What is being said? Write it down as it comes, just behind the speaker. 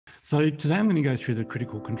So today I'm going to go through the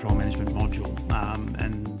critical control management module,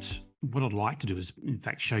 and what I'd like to do is, in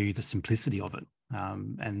fact, show you the simplicity of it,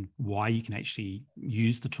 and why you can actually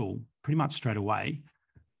use the tool pretty much straight away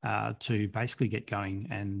to basically get going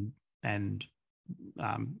and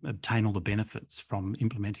obtain all the benefits from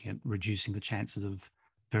implementing it, reducing the chances of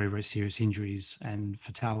very, very serious injuries and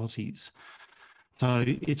fatalities. So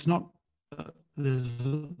it's not, there's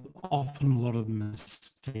often a lot of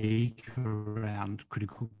mistake around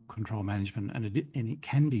critical control management, and it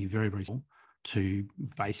can be very, very simple to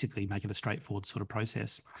basically make it a straightforward sort of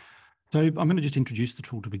process. So I'm going to just introduce the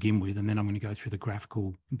tool to begin with, and then I'm going to go through the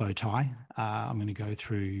graphical bow tie. I'm going to go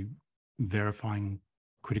through verifying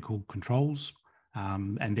critical controls,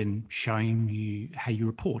 and then showing you how you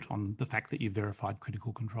report on the fact that you've verified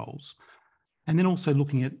critical controls. And then also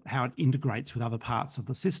looking at how it integrates with other parts of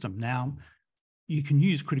the system. Now, you can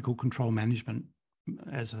use critical control management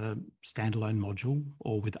as a standalone module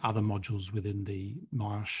or with other modules within the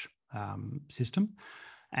myosh system.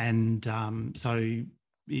 And so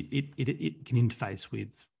it can interface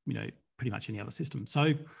with, pretty much any other system.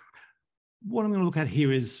 So what I'm going to look at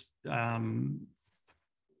here is I'm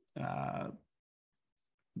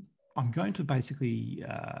going to basically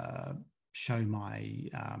show my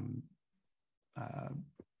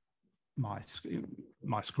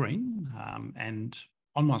my screen, and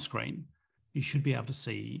on my screen you should be able to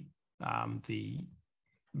see the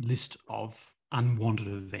list of unwanted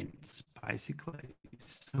events, basically.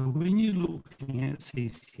 So when you're looking at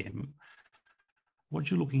CCM,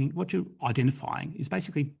 what you're identifying is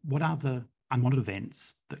basically what are the unwanted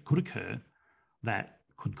events that could occur that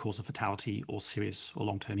could cause a fatality or serious or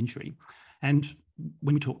long-term injury. And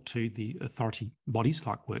when we talk to the authority bodies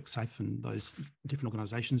like WorkSafe and those different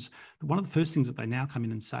organisations, one of the first things that they now come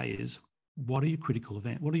in and say is, what are your critical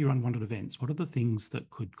events? What are your unwanted events? What are the things that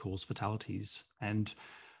could cause fatalities? And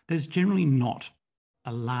there's generally not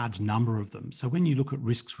a large number of them. So when you look at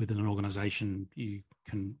risks within an organisation, you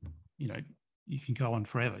can go on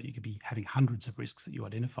forever. You could be having hundreds of risks that you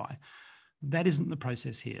identify. That isn't the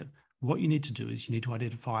process here. What you need to do is you need to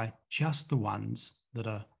identify just the ones that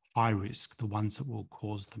are high risk, the ones that will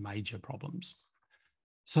cause the major problems.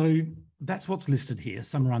 So that's what's listed here.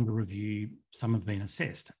 Some are under review, some have been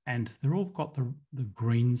assessed, and they're all got the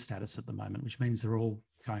green status at the moment, which means they're all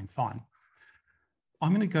going fine. I'm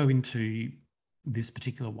going to go into this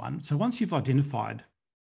particular one. So once you've identified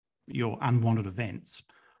your unwanted events,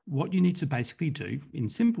 what you need to basically do in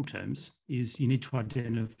simple terms is you need to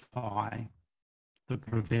identify the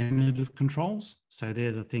preventative controls. So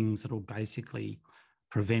they're the things that will basically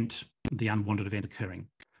prevent the unwanted event occurring.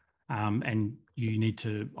 And you need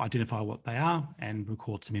to identify what they are and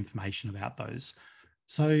record some information about those.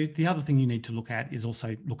 So the other thing you need to look at is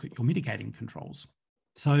also look at your mitigating controls.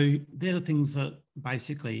 So they're the things that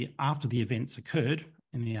basically, after the events occurred,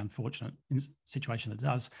 in the unfortunate situation it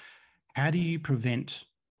does, how do you prevent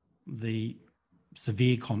the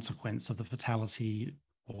severe consequence of the fatality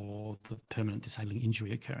or the permanent disabling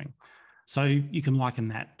injury occurring? So you can liken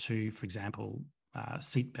that to, for example,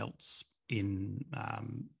 seat belts in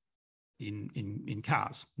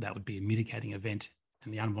cars. That would be a mitigating event,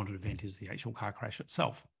 and the unwanted event is the actual car crash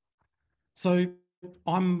itself. So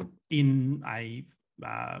I'm in a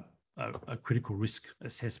critical risk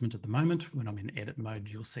assessment at the moment. When I'm in edit mode,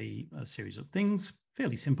 you'll see a series of things,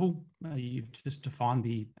 fairly simple. You've just defined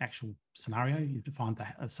the actual scenario, you've defined the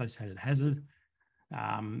associated hazard,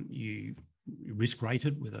 you risk rate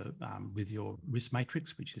it with your risk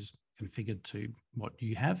matrix, which is configured to what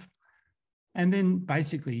you have. And then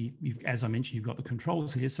basically, as I mentioned, you've got the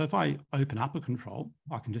controls here. So if I open up a control,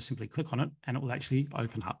 I can just simply click on it and it will actually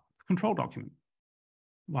open up the control document.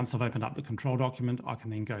 Once I've opened up the control document, I can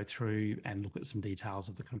then go through and look at some details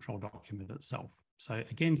of the control document itself. So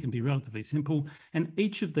again, it can be relatively simple. And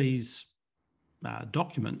each of these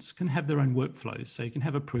documents can have their own workflows. So you can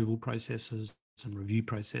have approval processes and review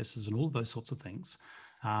processes and all of those sorts of things.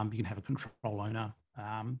 You can have a control owner.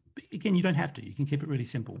 But again, you don't have to. You can keep it really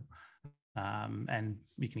simple. And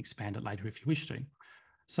you can expand it later if you wish to.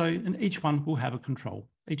 So, and each one will have a control.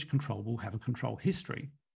 Each control will have a control history.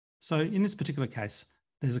 So in this particular case,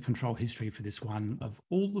 there's a control history for this one of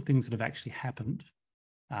all the things that have actually happened,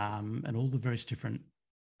 and all the various different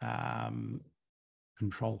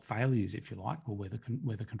control failures, if you like, or where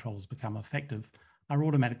the controls become effective, are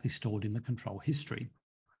automatically stored in the control history.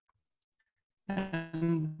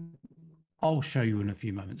 And I'll show you in a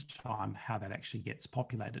few moments' time how that actually gets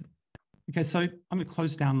populated. Okay, so I'm going to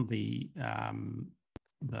close down the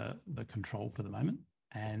control for the moment,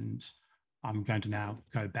 and I'm going to now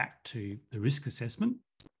go back to the risk assessment.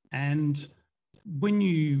 And when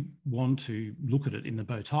you want to look at it in the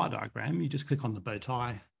bow tie diagram, you just click on the bow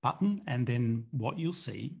tie button, and then what you'll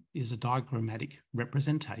see is a diagrammatic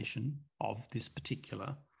representation of this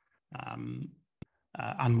particular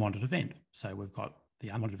unwanted event. So we've got the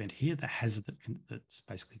unwanted event here, the hazard that's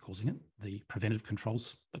basically causing it, the preventative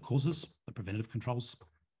controls that causes the preventative controls,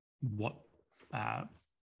 what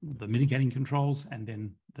the mitigating controls, and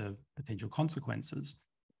then the potential consequences.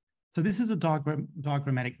 So this is a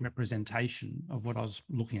diagrammatic representation of what I was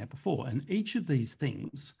looking at before. And each of these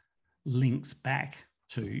things links back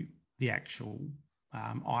to the actual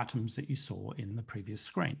items that you saw in the previous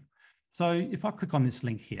screen. So if I click on this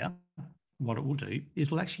link here, what it will do,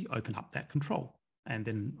 it'll actually open up that control. And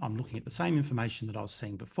then I'm looking at the same information that I was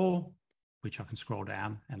seeing before, which I can scroll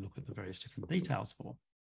down and look at the various different details for.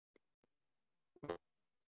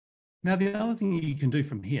 Now, the other thing you can do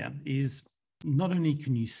from here is not only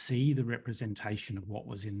can you see the representation of what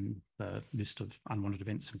was in the list of unwanted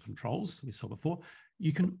events and controls we saw before,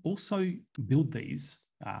 you can also build these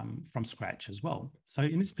from scratch as well. So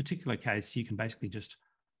in this particular case, you can basically just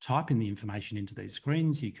type in the information into these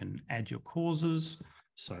screens. You can add your causes.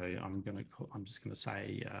 So I'm just going to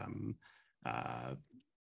say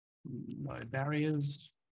no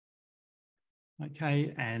barriers.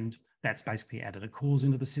 Okay, and that's basically added a cause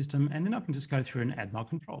into the system. And then I can just go through and add my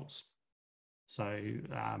controls. So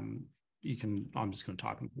I'm just going to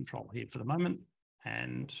type in control here for the moment.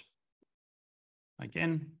 And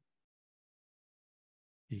again,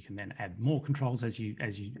 you can then add more controls as you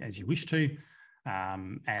wish to.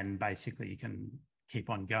 And basically you can keep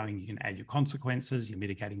on going. You can add your consequences, your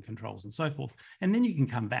mitigating controls, and so forth. And then you can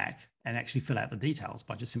come back and actually fill out the details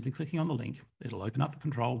by just simply clicking on the link. It'll open up the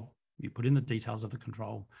control. You put in the details of the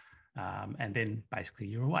control, and then basically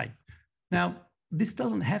you're away. Now, this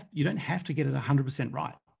you don't have to get it 100%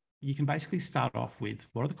 right. You can basically start off with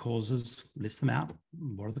what are the causes, list them out,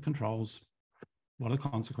 what are the controls, what are the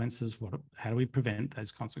consequences, how do we prevent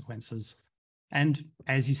those consequences? And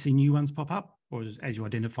as you see new ones pop up, or as you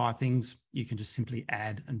identify things, you can just simply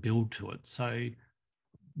add and build to it. So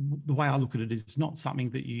the way I look at it is it's not something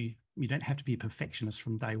that you don't have to be a perfectionist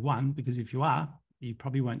from day one, because if you are, you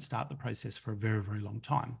probably won't start the process for a very, very long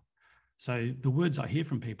time. So the words I hear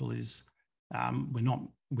from people is, we're not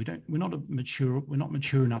mature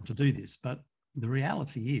enough to do this. But the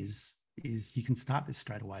reality is you can start this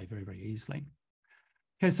straight away very, very easily.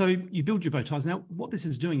 Okay, so you build your bow ties. Now, what this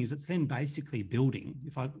is doing is it's then basically building.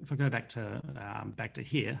 If I go back to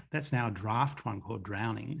here, that's now a draft one called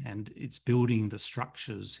drowning, and it's building the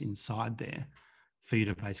structures inside there for you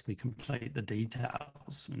to basically complete the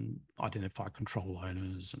details and identify control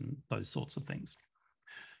owners and those sorts of things.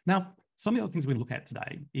 Now, some of the other things we're going to look at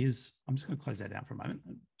today is, I'm just going to close that down for a moment.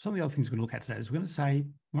 Some of the other things we're going to look at today is we're going to say,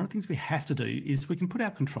 one of the things we have to do is we can put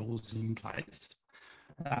our controls in place,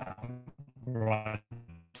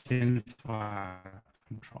 identify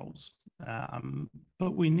controls,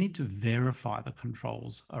 but we need to verify the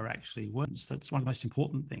controls are actually words. That's one of the most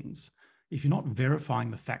important things. If you're not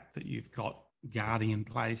verifying the fact that you've got guarding in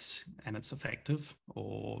place and it's effective,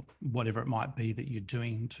 or whatever it might be that you're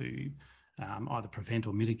doing to either prevent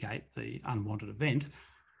or mitigate the unwanted event,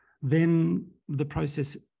 then the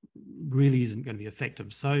process really isn't going to be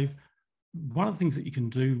effective. So one of the things that you can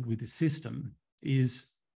do with the system is,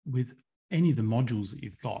 with any of the modules that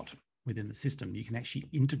you've got within the system, you can actually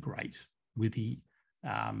integrate with the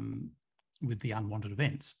unwanted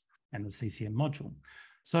events and the CCM module.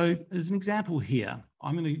 So as an example here,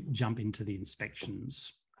 I'm going to jump into the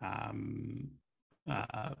inspections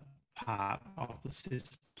part of the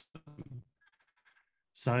system.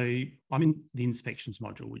 So I'm in the inspections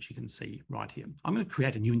module, which you can see right here. I'm going to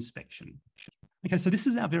create a new inspection. Okay, so this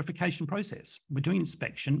is our verification process. We're doing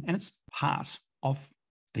inspection, and it's part of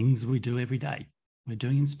things we do every day. We're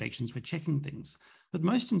doing inspections, we're checking things. But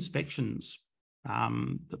most inspections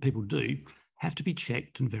that people do have to be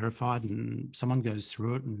checked and verified, and someone goes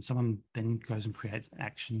through it, and someone then goes and creates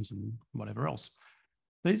actions and whatever else.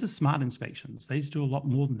 These are smart inspections. These do a lot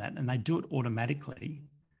more than that, and they do it automatically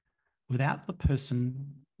without the person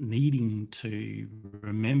needing to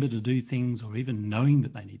remember to do things or even knowing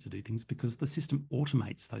that they need to do things, because the system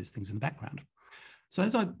automates those things in the background. So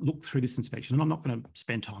as I look through this inspection, and I'm not going to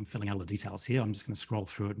spend time filling out all the details here, I'm just going to scroll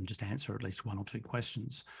through it and just answer at least one or two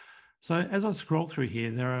questions. So as I scroll through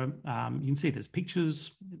here, there are, you can see there's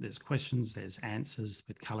pictures, there's questions, there's answers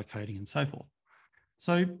with color coding and so forth.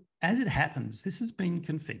 So as it happens, this has been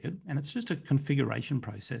configured, and it's just a configuration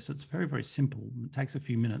process. It's very, very simple. It takes a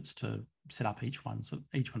few minutes to set up each one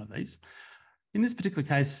of these. In this particular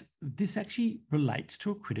case, this actually relates to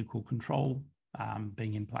a critical control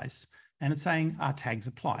being in place. and it's saying, are tags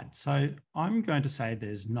applied? So I'm going to say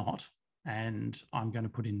there's not, and I'm going to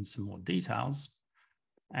put in some more details.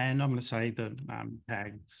 And I'm going to say the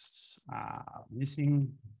tags are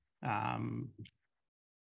missing.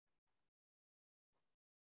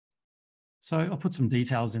 So I'll put some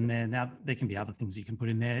details in there. Now, there can be other things you can put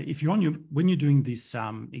in there. If you're when you're doing this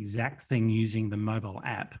exact thing using the mobile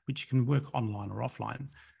app, which can work online or offline,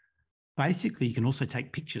 basically you can also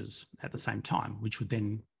take pictures at the same time, which would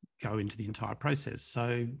then go into the entire process.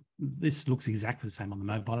 So this looks exactly the same on the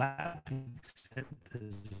mobile app, except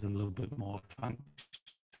there's a little bit more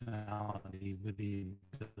functionality with the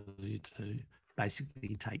ability to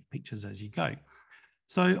basically take pictures as you go.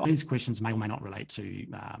 So these questions may or may not relate to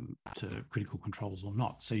critical controls or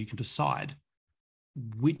not. So you can decide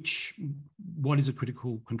what is a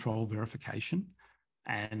critical control verification,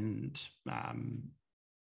 and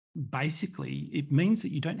basically it means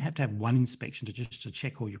that you don't have to have one inspection to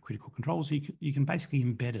check all your critical controls. You can basically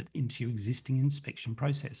embed it into your existing inspection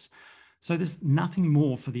process. So there's nothing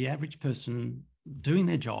more for the average person doing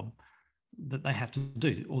their job that they have to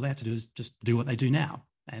do. All they have to do is just do what they do now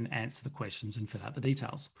and answer the questions and fill out the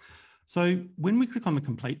details. So when we click on the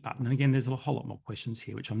complete button, and again, there's a whole lot more questions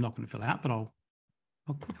here, which I'm not going to fill out, but I'll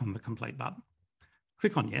click on the complete button,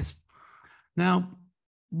 click on yes. Now,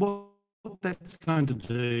 what that's going to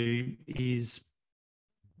do is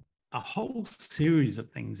a whole series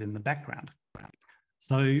of things in the background.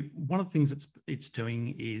 So one of the things it's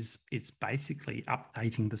doing is it's basically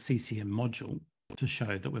updating the CCM module to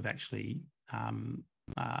show that we've actually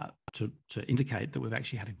to indicate that we've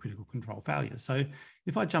actually had a critical control failure. So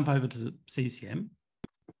if I jump over to CCM,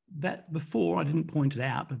 that before I didn't point it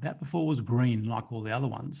out, but that before was green like all the other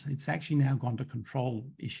ones. It's actually now gone to control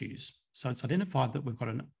issues. So it's identified that we've got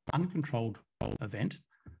an uncontrolled event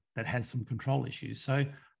that has some control issues. So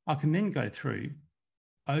I can then go through,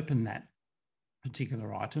 open that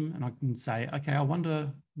particular item, and I can say, okay, I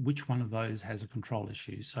wonder which one of those has a control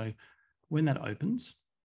issue. So when that opens,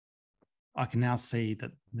 I can now see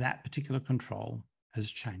that that particular control has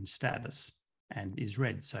changed status and is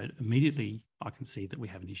red. So immediately I can see that we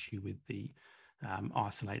have an issue with the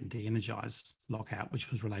isolate and de-energize lockout, which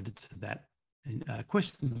was related to that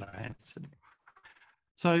question that I answered.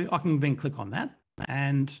 So I can then click on that,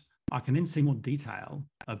 and I can then see more detail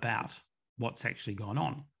about what's actually gone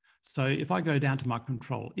on. So if I go down to my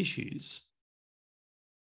control issues,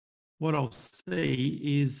 what I'll see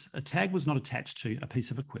is a tag was not attached to a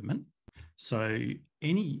piece of equipment. So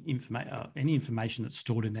any information that's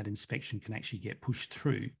stored in that inspection can actually get pushed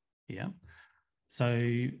through here.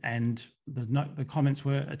 So, and the comments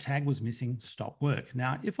were a tag was missing, stop work.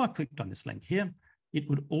 Now, if I clicked on this link here, it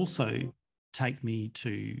would also take me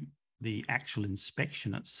to the actual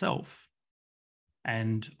inspection itself.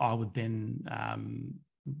 And I would then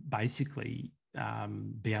basically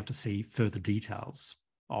be able to see further details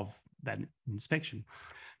of that inspection.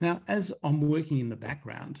 Now, as I'm working in the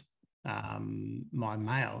background, my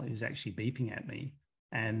mail is actually beeping at me,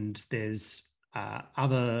 and there's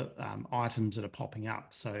other items that are popping up.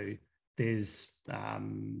 So there's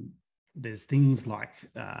things like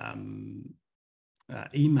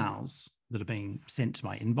emails that are being sent to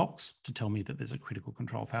my inbox to tell me that there's a critical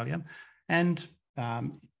control failure. And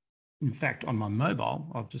in fact, on my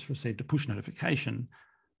mobile, I've just received a push notification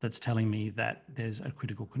that's telling me that there's a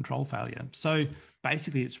critical control failure. So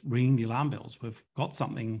basically it's ringing the alarm bells. We've got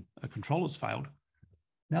something, a controller's failed.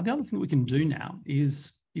 Now, the other thing that we can do now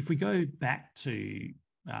is if we go back to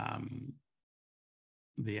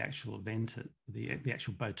the actual event, the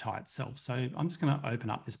actual bow tie itself. So I'm just going to open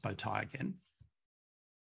up this bow tie again.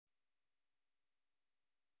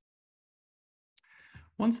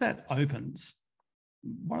 Once that opens,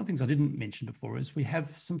 one of the things I didn't mention before is we have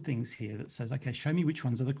some things here that says, okay, show me which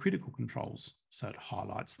ones are the critical controls. So it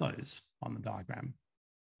highlights those on the diagram.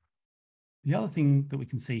 The other thing that we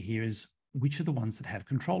can see here is which are the ones that have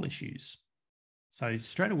control issues. So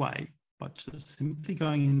straight away, by just simply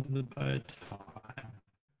going into the bow tie,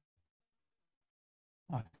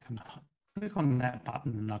 I can click on that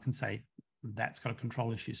button and I can say that's got a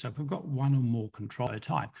control issue. So if we've got one or more control bow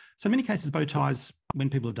tie. So in many cases, bow ties, when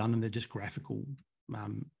people have done them, they're just graphical.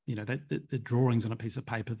 You know, the drawings on a piece of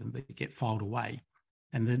paper that they get filed away,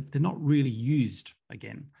 and they're not really used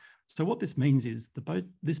again. So what this means is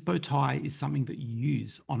this bow tie is something that you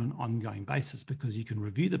use on an ongoing basis, because you can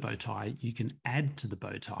review the bow tie, you can add to the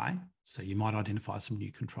bow tie. So you might identify some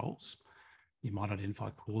new controls, you might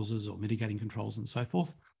identify causes or mitigating controls and so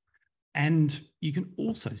forth. And you can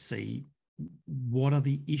also see what are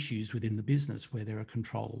the issues within the business where there are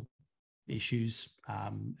control issues,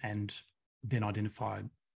 and then identify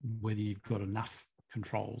whether you've got enough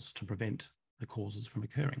controls to prevent the causes from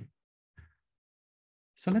occurring.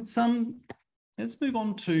 So let's move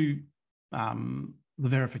on to the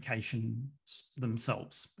verifications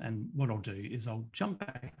themselves. And what I'll do is I'll jump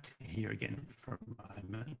back to here again for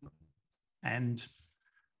a moment. And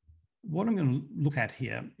what I'm going to look at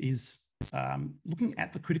here is looking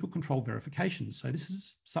at the critical control verifications. So this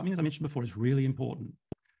is something, as I mentioned before, is really important.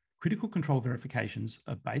 Critical control verifications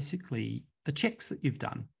are basically the checks that you've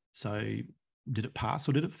done. So did it pass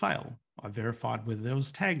or did it fail? I verified whether there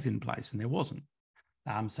was tags in place and there wasn't.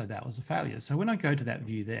 So that was a failure. So when I go to that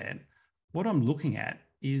view there, what I'm looking at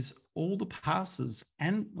is all the passes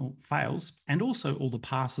and fails and also all the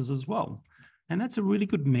passes as well. And that's a really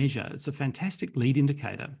good measure. It's a fantastic lead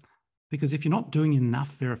indicator, because if you're not doing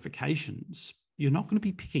enough verifications, you're not going to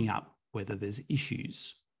be picking up whether there's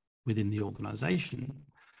issues within the organization.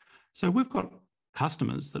 So we've got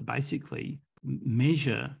customers that basically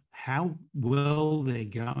measure how well they're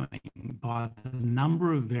going by the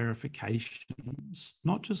number of verifications,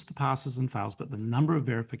 not just the passes and fails, but the number of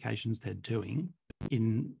verifications they're doing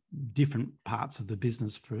in different parts of the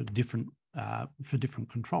business for different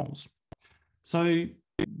controls. So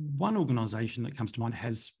one organization that comes to mind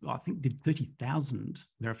has, I think, did 30,000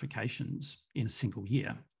 verifications in a single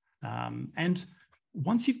year. And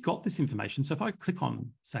once you've got this information, so if I click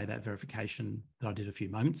on, say, that verification that I did a few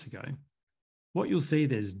moments ago, what you'll see,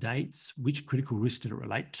 there's dates, which critical risk did it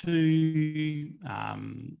relate to,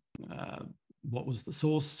 what was the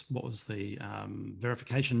source, what was the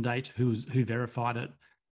verification date, who verified it,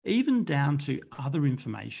 even down to other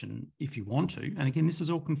information if you want to. And again, this is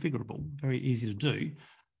all configurable, very easy to do.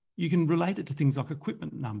 You can relate it to things like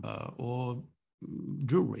equipment number or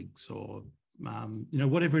drill rigs or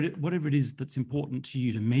whatever it is that's important to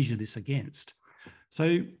you to measure this against.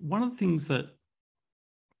 So one of the things that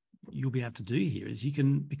you'll be able to do here is you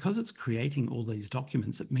can, because it's creating all these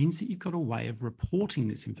documents, it means that you've got a way of reporting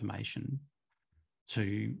this information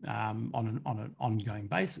to on an ongoing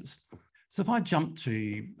basis. So if I jump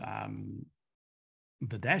to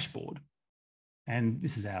the dashboard, and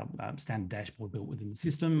this is our standard dashboard built within the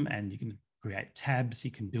system, and you can create tabs,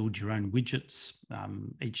 you can build your own widgets.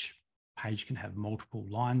 Each page can have multiple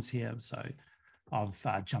lines here. So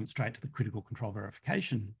I've jumped straight to the critical control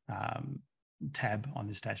verification tab on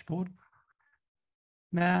this dashboard.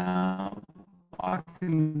 Now I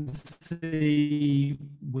can see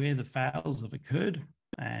where the fails have occurred.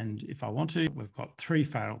 And if I want to, we've got 3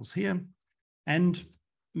 fails here. And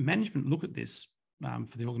management look at this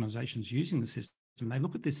for the organizations using the system. They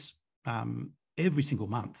look at this every single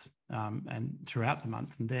month and throughout the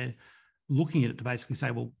month. And they're looking at it to basically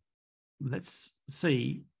say, well, let's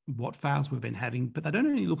see what fails we've been having. But they don't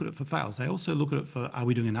only look at it for fails. They also look at it for, are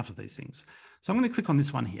we doing enough of these things? So I'm going to click on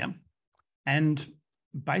this one here. And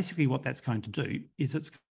basically what that's going to do is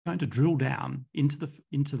it's going to drill down into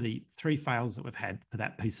the 3 fails that we've had for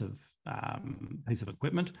that piece of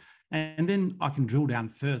equipment. And then I can drill down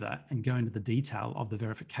further and go into the detail of the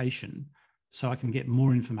verification, so I can get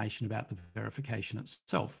more information about the verification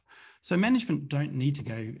itself. So management don't need to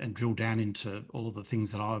go and drill down into all of the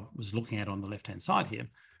things that I was looking at on the left-hand side here.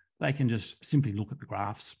 They can just simply look at the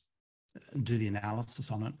graphs, do the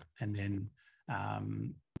analysis on it, and then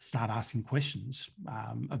start asking questions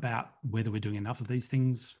about whether we're doing enough of these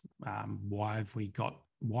things. Why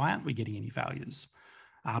aren't we getting any failures?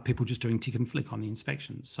 Are people just doing tick and flick on the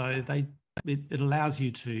inspections? So it allows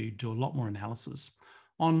you to do a lot more analysis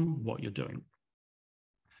on what you're doing.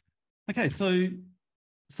 Okay, so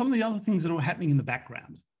some of the other things that are happening in the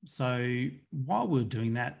background. So while we're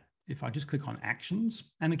doing that, if I just click on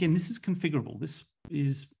actions, and again, this is configurable.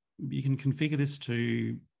 You can configure this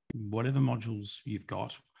to whatever modules you've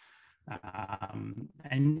got.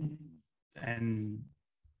 And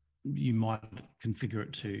you might configure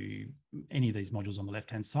it to any of these modules on the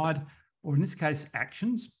left-hand side, or in this case,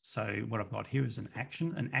 actions. So what I've got here is an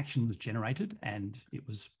action. An action was generated and it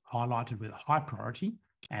was highlighted with a high priority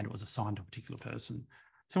and it was assigned to a particular person.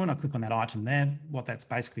 So when I click on that item there, what that's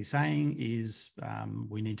basically saying is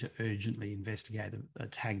we need to urgently investigate a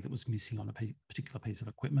tag that was missing on a particular piece of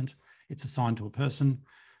equipment. It's assigned to a person.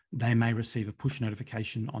 They may receive a push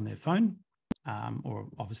notification on their phone or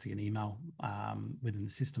obviously an email within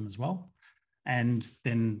the system as well. And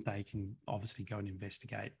then they can obviously go and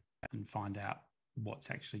investigate and find out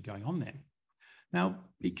what's actually going on there. Now,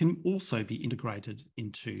 it can also be integrated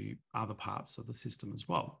into other parts of the system as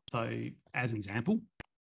well. So as an example,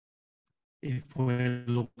 if we're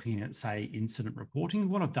looking at, say, incident reporting,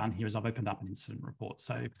 what I've done here is I've opened up an incident report.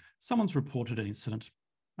 So someone's reported an incident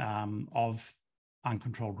of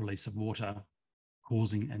uncontrolled release of water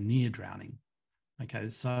causing a near drowning. Okay,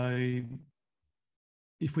 so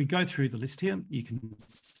if we go through the list here, you can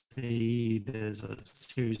see there's a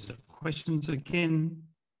series of questions again,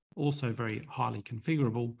 also very highly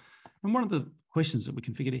configurable. And one of the questions that we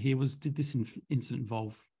configured here was, did this incident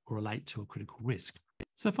involve or relate to a critical risk?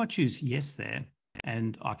 So if I choose yes there,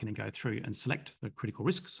 and I can go through and select the critical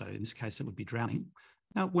risk. So in this case, it would be drowning.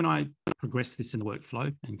 Now, when I progress this in the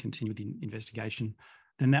workflow and continue with the investigation,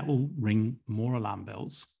 then that will ring more alarm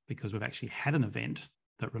bells because we've actually had an event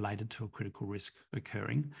that related to a critical risk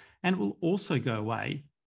occurring. And it will also go away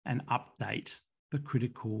and update the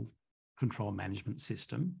critical control management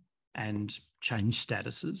system and change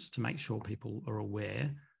statuses to make sure people are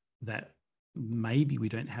aware that maybe we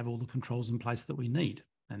don't have all the controls in place that we need.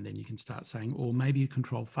 And then you can start saying, or maybe a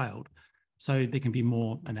control failed. So there can be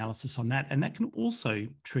more analysis on that. And that can also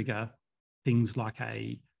trigger things like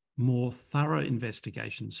a more thorough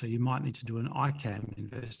investigation. So you might need to do an ICAM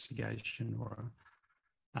investigation or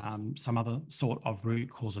some other sort of root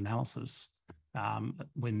cause analysis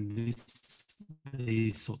when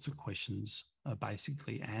these sorts of questions are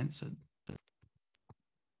basically answered.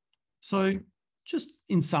 So just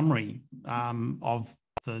in summary of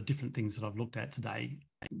the different things that I've looked at today,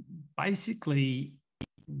 basically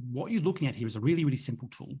what you're looking at here is a really, really simple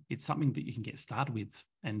tool. It's something that you can get started with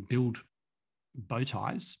and build bow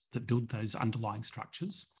ties that build those underlying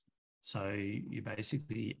structures. So you're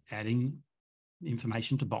basically adding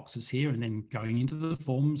information to boxes here and then going into the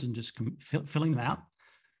forms and just filling them out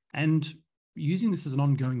and using this as an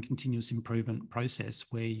ongoing continuous improvement process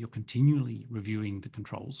where you're continually reviewing the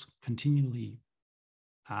controls, continually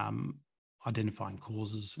identifying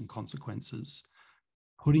causes and consequences,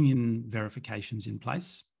 putting in verifications in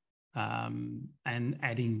place, and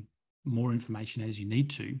adding more information as you need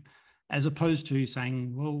to, as opposed to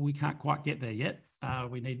saying, well, we can't quite get there yet.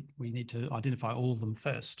 We need to identify all of them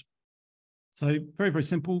first. So very, very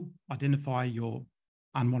simple. Identify your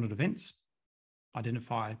unwanted events,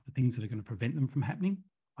 identify the things that are going to prevent them from happening,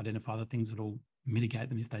 identify the things that will mitigate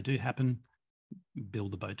them if they do happen,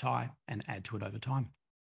 build the bow tie and add to it over time.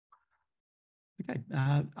 Okay,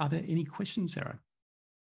 are there any questions, Sarah?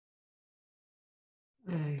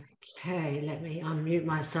 Okay, let me unmute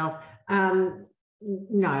myself.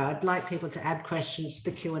 No, I'd like people to add questions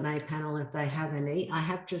to the Q&A panel if they have any. I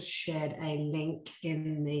have just shared a link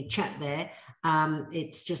in the chat there.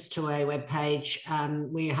 It's just to a web page.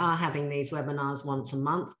 We are having these webinars once a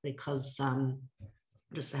month because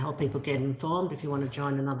just to help people get informed. If you want to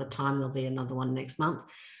join another time, there'll be another one next month.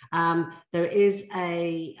 There is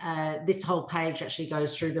this whole page actually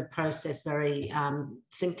goes through the process very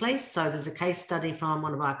simply. So there's a case study from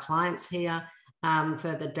one of our clients here.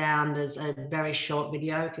 Further down, there's a very short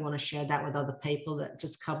video if you want to share that with other people that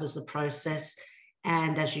just covers the process.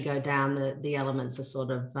 And as you go down, the elements are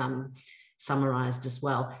sort of summarized as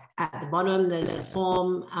well. At the bottom, there's a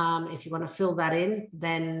form. If you want to fill that in,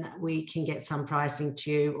 then we can get some pricing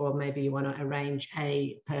to you, or maybe you want to arrange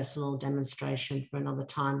a personal demonstration for another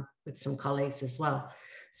time with some colleagues as well.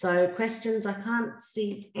 So questions, I can't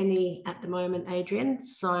see any at the moment, Adrian.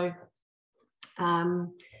 So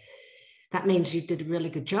that means you did a really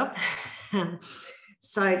good job.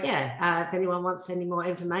 So yeah, if anyone wants any more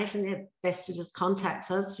information, it's best to just contact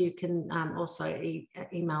us. You can also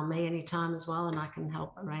email me anytime as well, and I can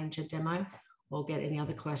help arrange a demo or get any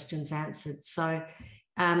other questions answered. So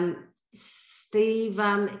Steve,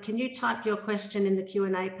 can you type your question in the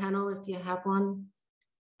Q&A panel if you have one?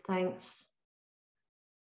 Thanks.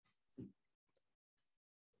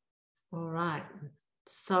 All right.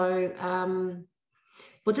 So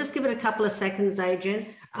we'll just give it a couple of seconds, Adrian.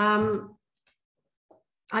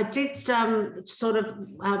 I did sort of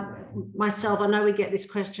myself, I know we get this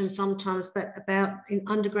question sometimes, but about in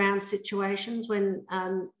underground situations when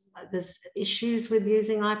there's issues with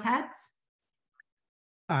using iPads?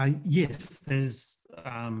 Yes, there's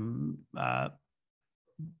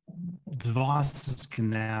devices can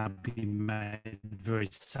now be made very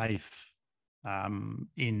safe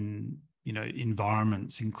in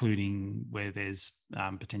environments, including where there's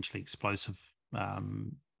potentially explosive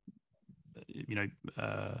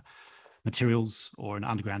materials or in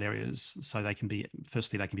underground areas. So they can be,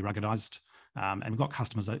 firstly, they can be ruggedized. And we've got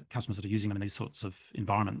customers that are using them in these sorts of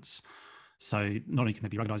environments. So not only can they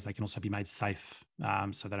be ruggedized, they can also be made safe,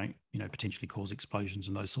 so they don't, potentially cause explosions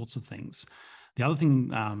and those sorts of things. The other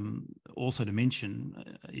thing also to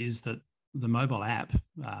mention is that the mobile app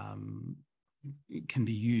can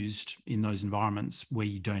be used in those environments where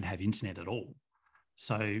you don't have internet at all.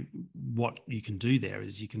 So what you can do there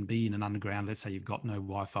is you can be in an underground, let's say you've got no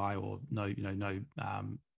Wi-Fi or no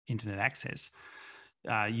internet access.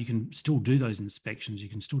 you can still do those inspections, you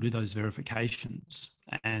can still do those verifications.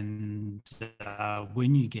 And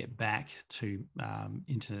when you get back to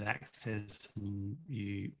internet access and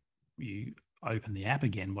you open the app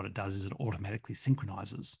again, what it does is it automatically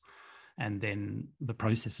synchronizes, and then the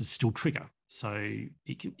processes still trigger. So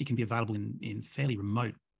it can be available in fairly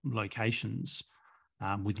remote locations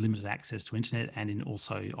with limited access to internet, and in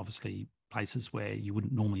also obviously places where you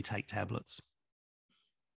wouldn't normally take tablets.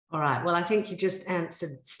 All right. Well, I think you just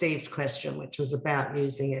answered Steve's question, which was about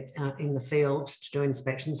using it in the field to do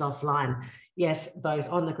inspections offline. Yes, both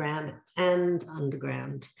on the ground and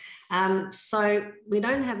underground. So we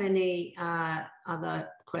don't have any other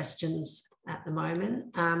questions at the moment.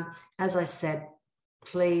 As I said,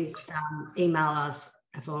 please email us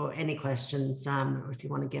for any questions if you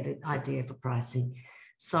want to get an idea for pricing.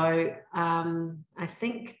 So I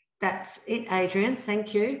think that's it, Adrian.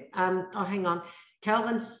 Thank you. Oh, hang on.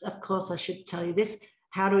 Calvin's, of course, I should tell you this.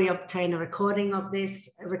 How do we obtain a recording of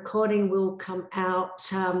this? A recording will come out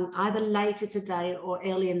either later today or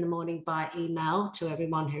early in the morning by email to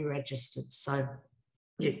everyone who registered. So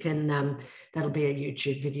you can, that'll be a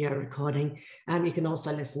YouTube video recording. You can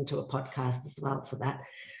also listen to a podcast as well for that.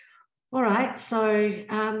 All right. So,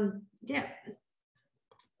 yeah,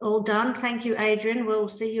 all done. Thank you, Adrian. We'll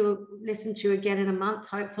see you, listen to you again in a month,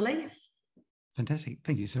 hopefully. Fantastic.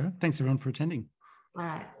 Thank you, Sarah. Thanks, everyone, for attending. All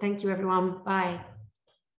right. Thank you, everyone. Bye.